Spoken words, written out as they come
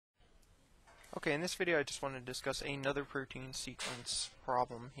Okay, in this video I just want to discuss another protein sequence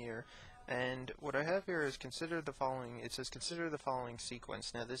problem here. And what I have here is consider the following. It says consider the following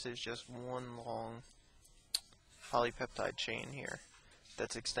sequence. Now this is just one long polypeptide chain here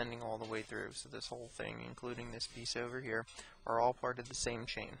that's extending all the way through. So this whole thing, including this piece over here, are all part of the same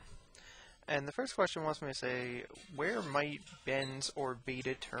chain. And the first question wants me to say, where might bends or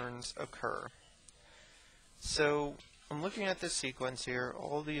beta turns occur? So I'm looking at this sequence here,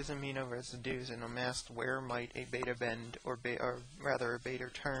 all these amino residues, and I'm asked where might a beta bend or rather a beta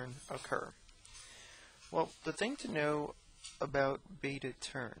turn occur. Well, the thing to know about beta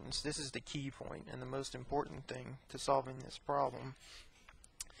turns, this is the key point and the most important thing to solving this problem,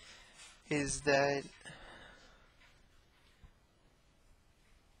 is that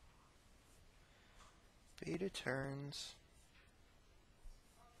beta turns,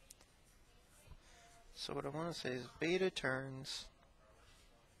 so what I want to say is beta turns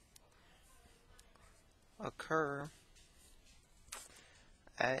occur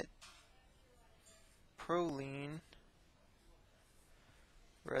at proline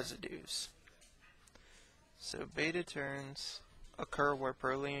residues. So beta turns occur where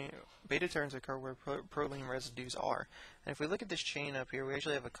proline residues are. And if we look at this chain up here, we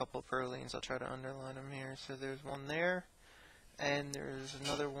actually have a couple of prolines. I'll try to underline them here. So there's one there, and there's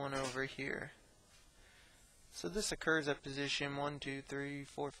another one over here. So this occurs at position 1, 2, 3,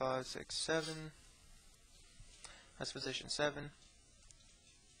 4, 5, 6, 7. That's position 7.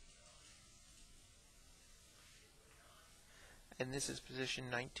 And this is position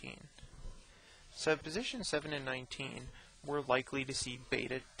 19. So at position 7 and 19, we're likely to see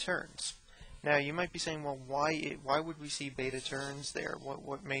beta turns. Now you might be saying, well, why would we see beta turns there?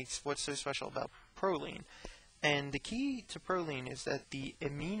 What's so special about proline? And the key to proline is that the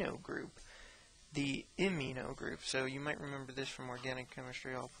imino group, so you might remember this from organic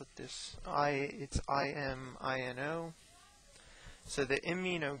chemistry. I'll put this it's IMINO. So the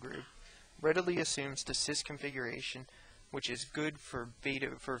imino group readily assumes the cis configuration, which is good for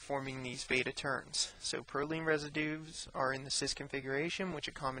forming these beta turns. So proline residues are in the cis configuration, which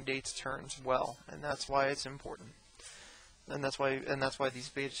accommodates turns well, and that's why it's important. And that's why these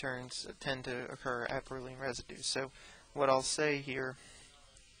beta turns tend to occur at proline residues. So what I'll say here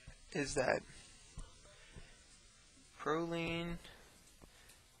is that proline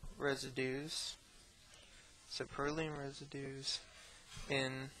residues,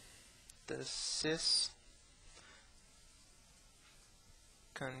 in the cis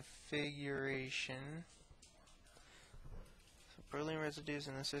configuration,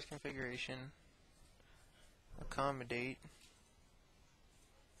 accommodate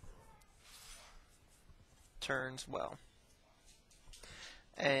turns well.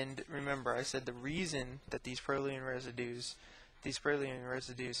 And remember, I said the reason that these proline residues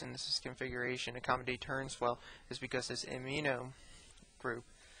in the cis configuration accommodate turns well is because this amino group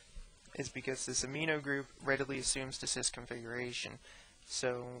readily assumes the cis configuration.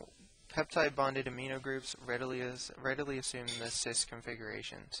 So peptide bonded amino groups readily assume the cis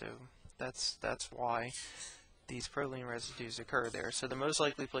configuration. So that's why these proline residues occur there. So the most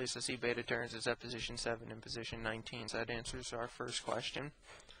likely place to see beta turns is at position 7 and position 19. So that answers our first question.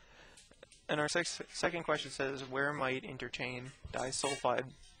 And our second question says, where might interchain disulfide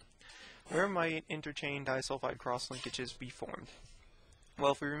cross linkages be formed?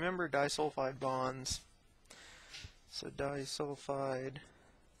 Well, if we remember disulfide bonds, so disulfide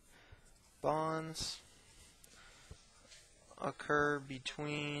bonds occur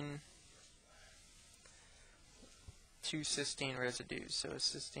between two cysteine residues, so a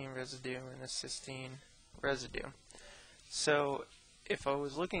cysteine residue and a cysteine residue. So if I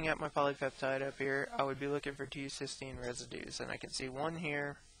was looking at my polypeptide up here, I would be looking for two cysteine residues, and I can see one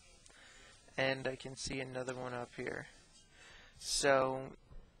here and I can see another one up here. So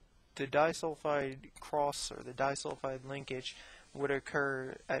the disulfide cross, or the disulfide linkage, would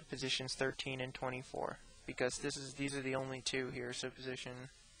occur at positions 13 and 24, because these are the only two here. So position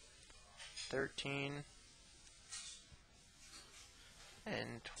 13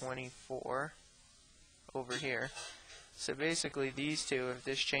 and 24 over here. So basically these two, if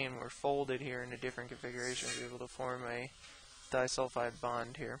this chain were folded here in a different configuration, we'd be able to form a disulfide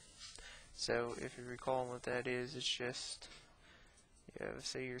bond here. So if you recall what that is, it's just, you have,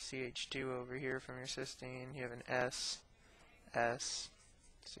 say, your CH2 over here from your cysteine, you have an S,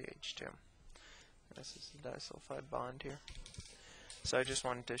 CH2. This is the disulfide bond here. So I just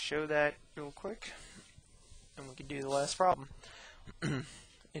wanted to show that real quick, and we can do the last problem.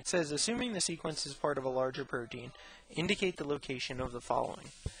 It says, assuming the sequence is part of a larger protein, indicate the location of the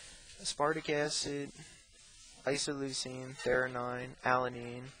following: aspartic acid, isoleucine, threonine,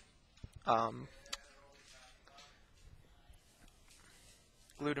 alanine, um,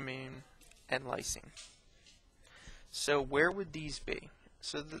 glutamine, and lysine. So where would these be?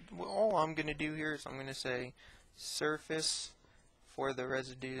 So all I'm going to do here is I'm going to say surface for the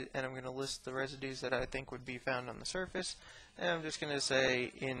residue, and I'm going to list the residues that I think would be found on the surface, and I'm just going to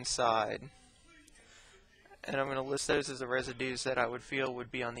say inside. And I'm going to list those as the residues that I would feel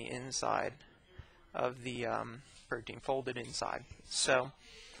would be on the inside of the protein, folded inside. So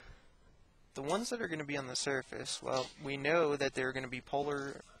the ones that are going to be on the surface, well, we know that they're going to be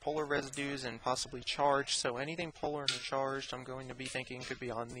polar residues and possibly charged, so anything polar and charged I'm going to be thinking could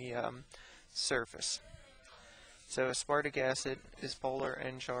be on the surface. So aspartic acid is polar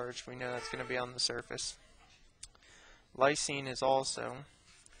and charged. We know that's going to be on the surface. Lysine is also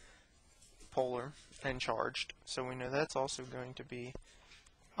polar and charged, so we know that's also going to be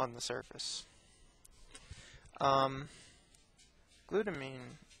on the surface. Glutamine,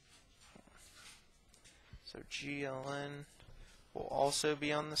 so GLN, will also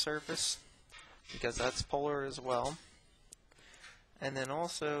be on the surface because that's polar as well. And then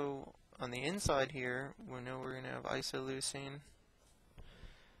also on the inside here, we know we're going to have isoleucine,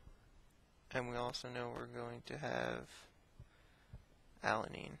 and we also know we're going to have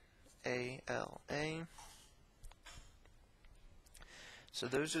alanine, ALA. So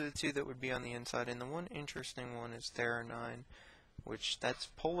those are the two that would be on the inside, and the one interesting one is threonine, which that's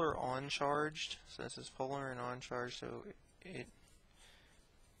polar on charged. So this is polar and on charged, so it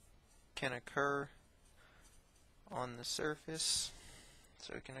can occur on the surface.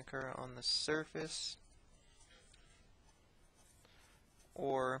 So it can occur on the surface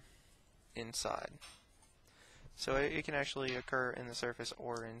or inside. So it can actually occur in the surface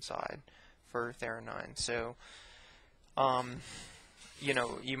or inside for threonine. So, you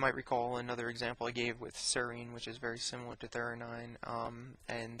know, you might recall another example I gave with serine, which is very similar to threonine,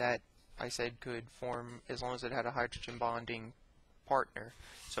 and that I said could form as long as it had a hydrogen bonding partner.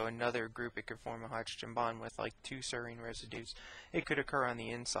 So another group, it could form a hydrogen bond with like two serine residues. It could occur on the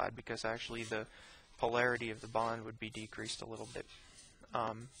inside because actually the polarity of the bond would be decreased a little bit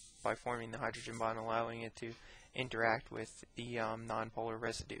by forming the hydrogen bond, allowing it to interact with the nonpolar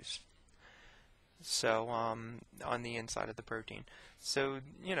residues. So on the inside of the protein. So,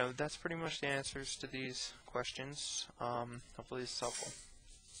 you know, that's pretty much the answers to these questions. Hopefully this is helpful.